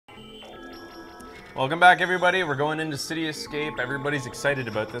Welcome back, everybody. We're going into City Escape. Everybody's excited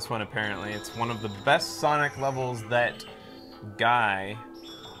about this one, apparently. It's one of the best Sonic levels that guy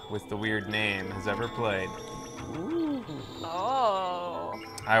with the weird name has ever played. Ooh. Oh.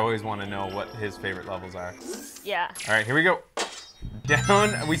 I always want to know what his favorite levels are. Yeah. All right, here we go.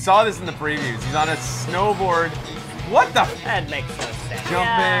 Down. We saw this in the previews. He's on a snowboard. What the? That makes no sense.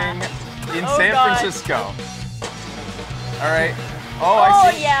 Jumping in Oh, San God. Francisco. All right. Oh, Oh,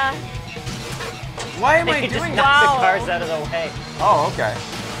 I see. yeah. Why am I You just doing knock that? Wow. the cars out of the way. Oh, okay.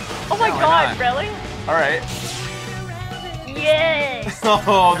 Oh my No, why God, not? really? All right. Yes.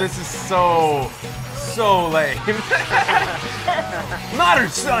 Oh, this is so lame. Modern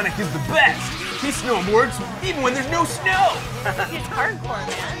Sonic is the best. He snowboards even when there's no snow. He's hardcore,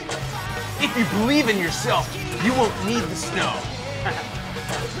 man. If you believe in yourself, you won't need the snow.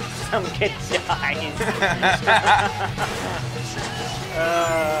 Some kid dies.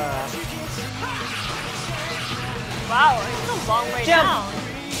 Wow, it's a long way Jump. down.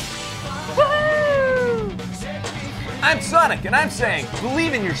 Woo! I'm Sonic, and I'm saying,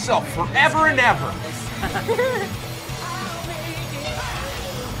 believe in yourself forever and ever.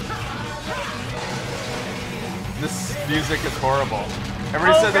 This music is horrible.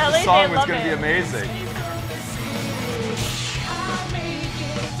 Everybody Oh, said that the really? song They was love going to be it. amazing.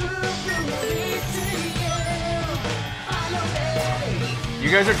 You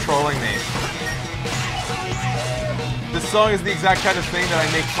guys are trolling me. This song is the exact kind of thing that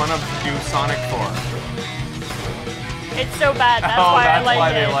I make fun of you Sonic for. It's so bad. That's Oh, why that's I like why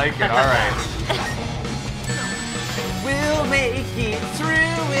it. they like it. All right. We'll make it through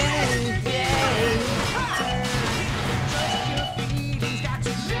it, yeah.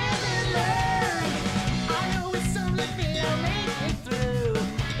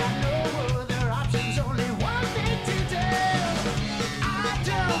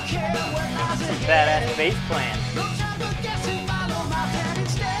 Badass bass playing.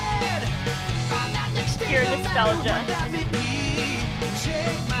 Pure nostalgia.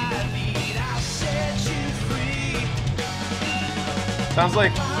 Sounds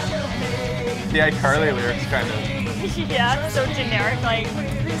like the iCarly lyrics, kind of. Yeah, so generic, like.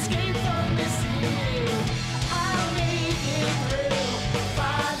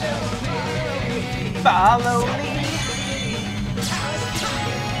 Follow me.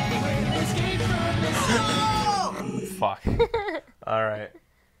 Fuck. All right.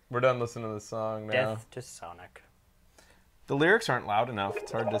 We're done listening to the song now. Death to Sonic. The lyrics aren't loud enough.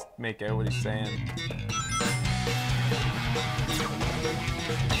 It's hard to make out what he's saying.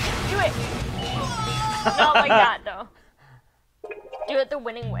 Do it. Not like that, though. Do it the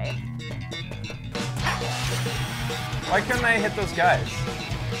winning way. Why couldn't I hit those guys?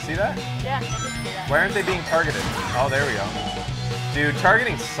 See that? Yeah, I can see that. Why aren't they being targeted? Oh, there we go. Dude,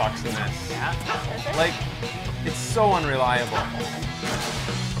 targeting sucks in this. Does it? Like, it's so unreliable.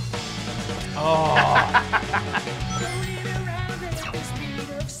 Oh.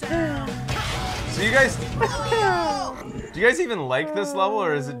 So you guys, do you guys even like this level,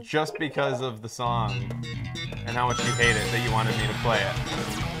 or is it just because of the song and how much you hate it that you wanted me to play it?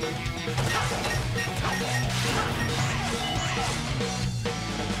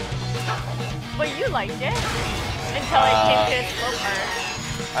 But you liked it until it came to its slow part.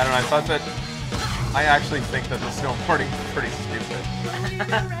 I don't know, I thought that, I actually think that the snowboarding is pretty stupid.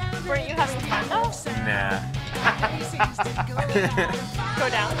 Were you having fun though? Nah. Go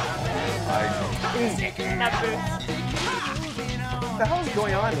down. That boost. What the hell is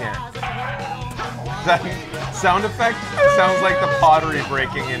going on here? That sound effect sounds like the pottery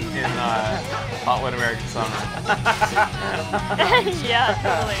breaking in Hot Wet American Summer. Yeah,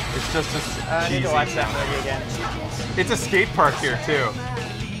 totally. It's just a I need cheesy to watch that sound. movie again. It's a skate park here too.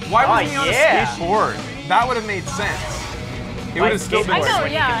 Why wasn't he on a skateboard? That would have made sense. It Why would have still been I know,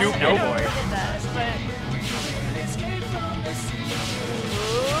 when you yeah. can do I know snowboard. we did that, but.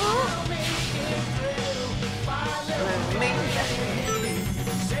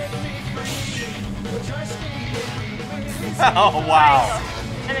 Oh wow.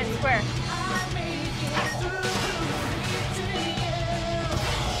 Triangle. And then square.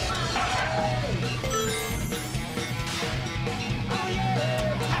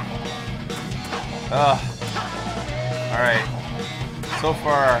 All right. So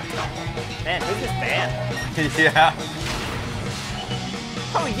far, Man, who's this band? yeah.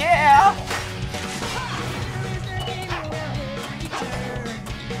 Oh yeah.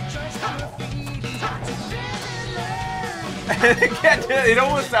 It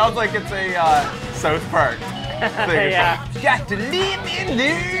almost sounds like it's a South Park thing. Yeah. Got to live and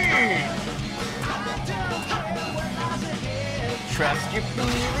learn. Trust your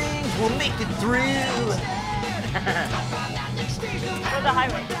feelings We'll make it through. Or the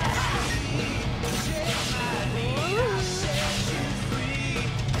highway.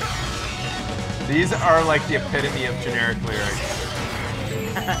 These are like the epitome of generic lyrics.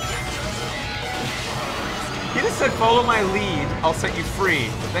 He just said, follow my lead, I'll set you free.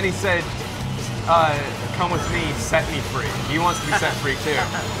 Then he said, come with me, set me free. He wants to be set free too.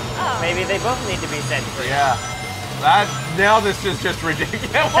 Maybe they both need to be set free. Yeah. Now this is just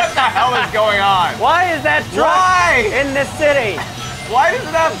ridiculous. What the hell is going on? Why is that truck in the city? Why does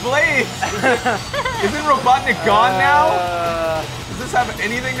it have blades? Isn't Robotnik gone now? Does this have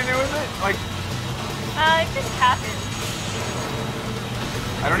anything to do with it? Like, it just happened.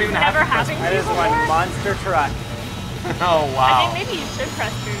 I don't even Never have to press. happened. I just want monster truck. Oh wow. I think maybe you should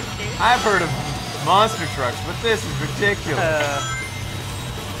press boost, dude. I've heard of monster trucks, but this is ridiculous.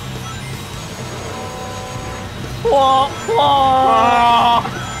 Whoa, whoa.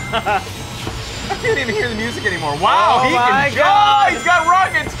 I can't even hear the music anymore. Wow, Oh he my can God. Oh, he's got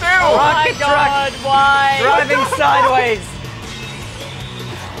rockets too. Oh my Rocket truck. God, why? Driving sideways.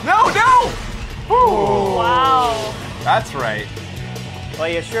 No, no. Ooh. Wow. That's right. Well,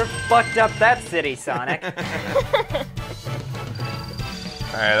 you sure fucked up that city, Sonic. All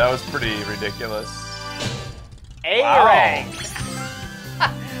right, that was pretty ridiculous. A Wow. rank.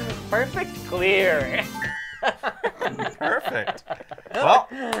 Perfect clear. Perfect. Well,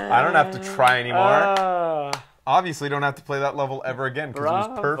 I don't have to try anymore. Obviously, don't have to play that level ever again because it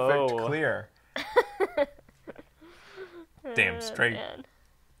was perfect Bravo. clear. Damn straight. Man.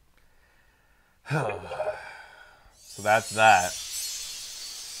 So that's that.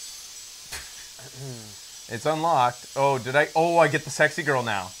 It's unlocked. Oh, did I? Oh, I get the sexy girl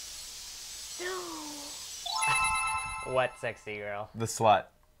now. What sexy girl? The slut.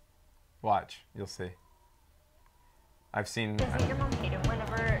 Watch, you'll see. I've seen. Doesn't your mom hate it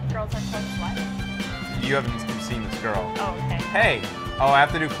whenever girls are called slut? You haven't seen this girl. Oh, okay. Hey! Oh, I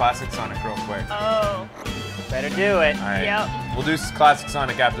have to do Classic Sonic real quick. Oh. Better do it. All right. Yep. We'll do Classic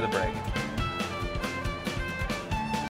Sonic after the break.